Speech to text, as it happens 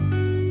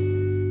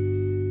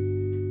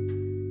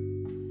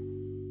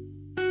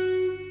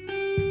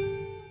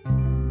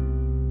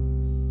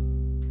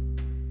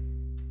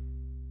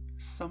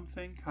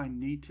I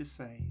need to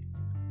say.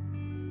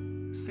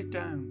 Sit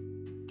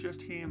down,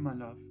 just here, my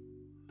love.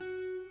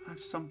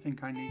 I've something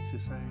I need to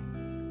say.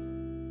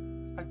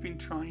 I've been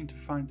trying to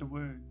find the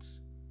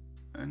words,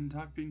 and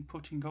I've been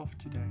putting off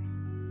today.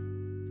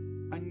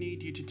 I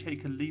need you to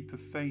take a leap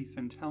of faith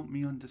and help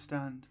me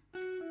understand.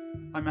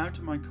 I'm out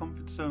of my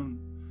comfort zone,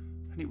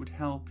 and it would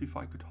help if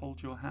I could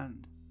hold your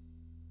hand.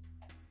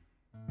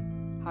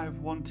 I have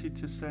wanted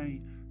to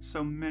say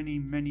so many,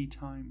 many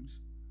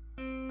times,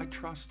 I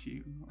trust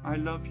you, I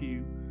love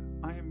you,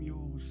 I am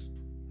yours,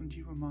 and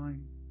you are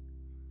mine.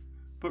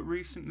 But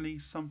recently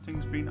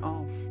something's been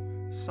off,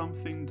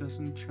 something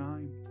doesn't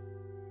chime.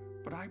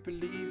 But I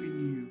believe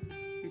in you,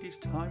 it is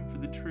time for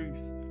the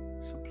truth,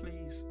 so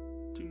please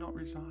do not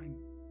resign.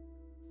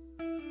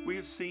 We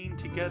have seen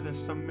together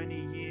so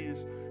many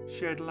years,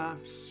 shared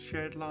laughs,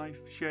 shared life,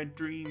 shared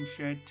dreams,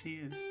 shared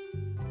tears.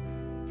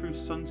 Through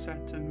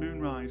sunset and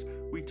moonrise,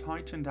 we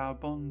tightened our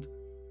bond.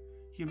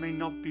 You may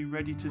not be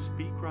ready to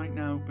speak right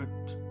now,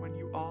 but when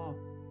you are,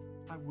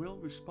 I will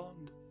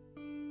respond.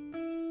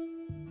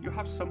 You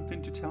have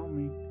something to tell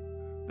me,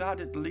 that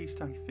at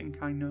least I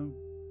think I know.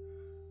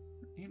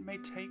 It may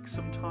take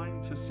some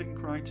time to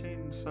sink right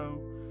in,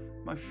 so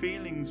my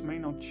feelings may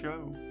not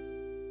show.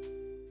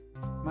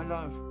 My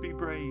love, be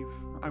brave,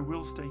 I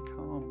will stay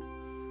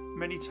calm.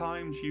 Many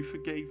times you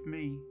forgave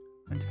me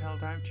and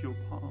held out your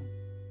palm.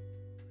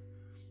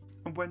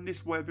 And when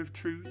this web of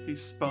truth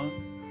is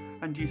spun,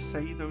 and you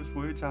say those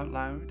words out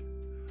loud,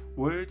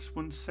 words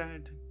once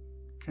said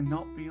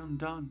cannot be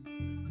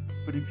undone,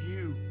 but of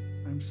you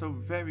I'm so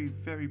very,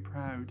 very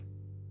proud.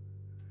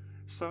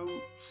 So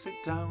sit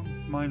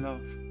down, my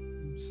love,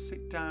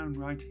 sit down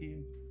right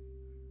here.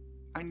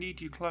 I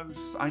need you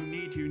close, I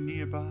need you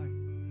nearby,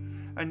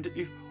 and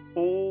if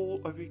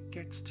all of it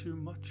gets too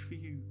much for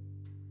you,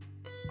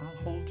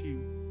 I'll hold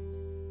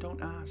you,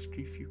 don't ask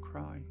if you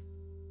cry.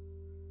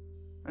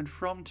 And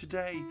from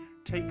today,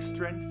 take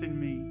strength in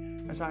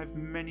me as I have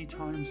many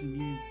times in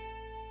you.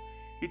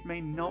 It may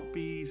not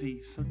be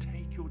easy, so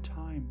take your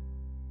time.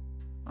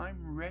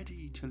 I'm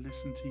ready to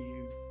listen to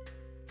you.